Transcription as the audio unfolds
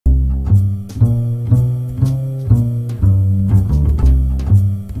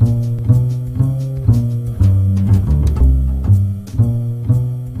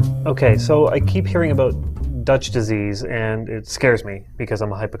Okay, so I keep hearing about Dutch disease and it scares me because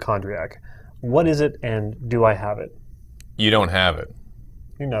I'm a hypochondriac. What is it and do I have it? You don't have it.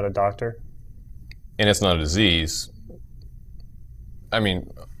 You're not a doctor. And it's not a disease. Let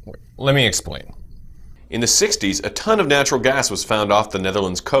me explain. In the 60s, a ton of natural gas was found off the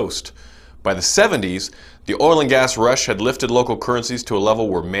Netherlands coast. By the 70s, the oil and gas rush had lifted local currencies to a level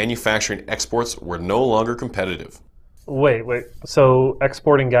where manufacturing exports were no longer competitive. Wait, so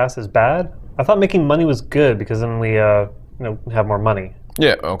exporting gas is bad? I thought making money was good because then we have more money.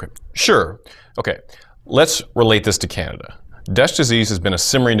 Yeah, okay. Sure. Okay, let's relate this to Canada. Dutch disease has been a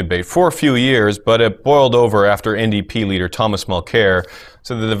simmering debate for a few years, but it boiled over after NDP leader Thomas Mulcair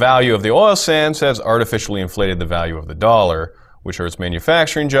said that the value of the oil sands has artificially inflated the value of the dollar, which hurts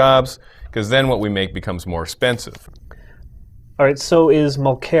manufacturing jobs, because then what we make becomes more expensive. All right, so is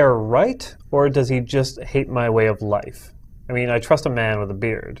Mulcair right, or does he just hate my way of life? I mean, I trust a man with a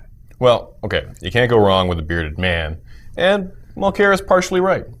beard. Well, okay, you can't go wrong with a bearded man, and Mulcair is partially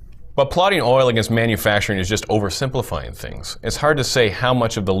right. But plotting oil against manufacturing is just oversimplifying things. It's hard to say how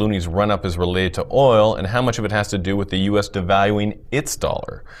much of the Loonie's run-up is related to oil and how much of it has to do with the U.S. devaluing its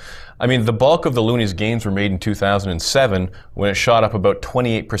dollar. I mean, the bulk of the Loonie's gains were made in 2007 when it shot up about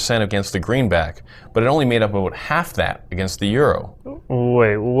 28% against the greenback, but it only made up about half that against the euro.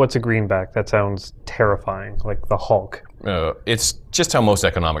 Wait, what's a greenback? That sounds terrifying, like the Hulk. It's just how most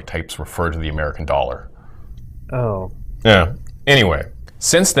economic types refer to the American dollar. Oh. Yeah. Anyway.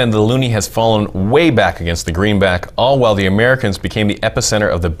 Since then, the loonie has fallen way back against the greenback, all while the Americans became the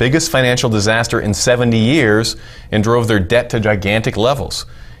epicenter of the biggest financial disaster in 70 years and drove their debt to gigantic levels.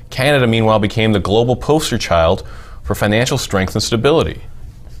 Canada, meanwhile, became the global poster child for financial strength and stability.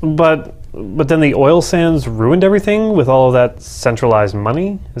 But then the oil sands ruined everything with all of that centralized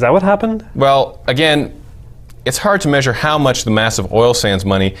money? Is that what happened? Well, again, it's hard to measure how much the massive oil sands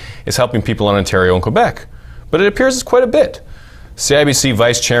money is helping people in Ontario and Quebec, but it appears it's quite a bit. CIBC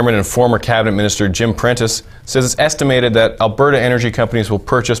Vice Chairman and former Cabinet Minister Jim Prentice says it's estimated that Alberta Energy companies will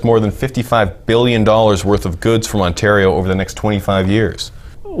purchase more than $55 billion worth of goods from Ontario over the next 25 years.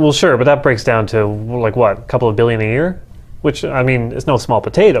 Well, sure, but that breaks down to, like what, a couple of billion a year? Which, I mean, it's no small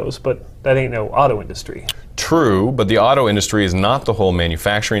potatoes, but that ain't no auto industry. True, but the auto industry is not the whole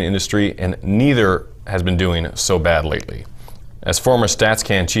manufacturing industry, and neither has been doing so bad lately. As former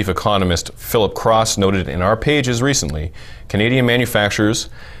StatsCan chief economist Philip Cross noted in our pages recently, Canadian manufacturers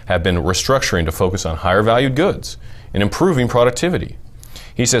have been restructuring to focus on higher valued goods and improving productivity.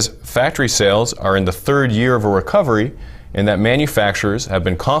 He says factory sales are in the third year of a recovery and that manufacturers have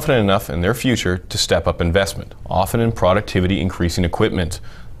been confident enough in their future to step up investment, often in productivity increasing equipment,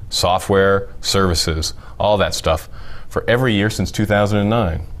 software, services, all that stuff, for every year since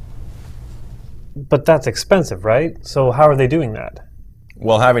 2009. But that's expensive, right? So how are they doing that?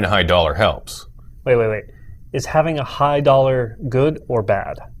 Well, having a high dollar helps. Wait. Is having a high dollar good or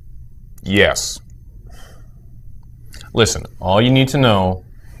bad? Yes. Listen, all you need to know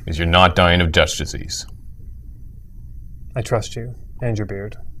is you're not dying of Dutch disease. I trust you and your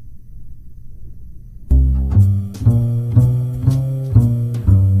beard.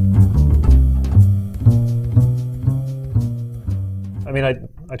 I mean,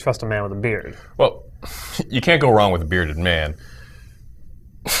 I trust a man with a beard. Well, you can't go wrong with a bearded man.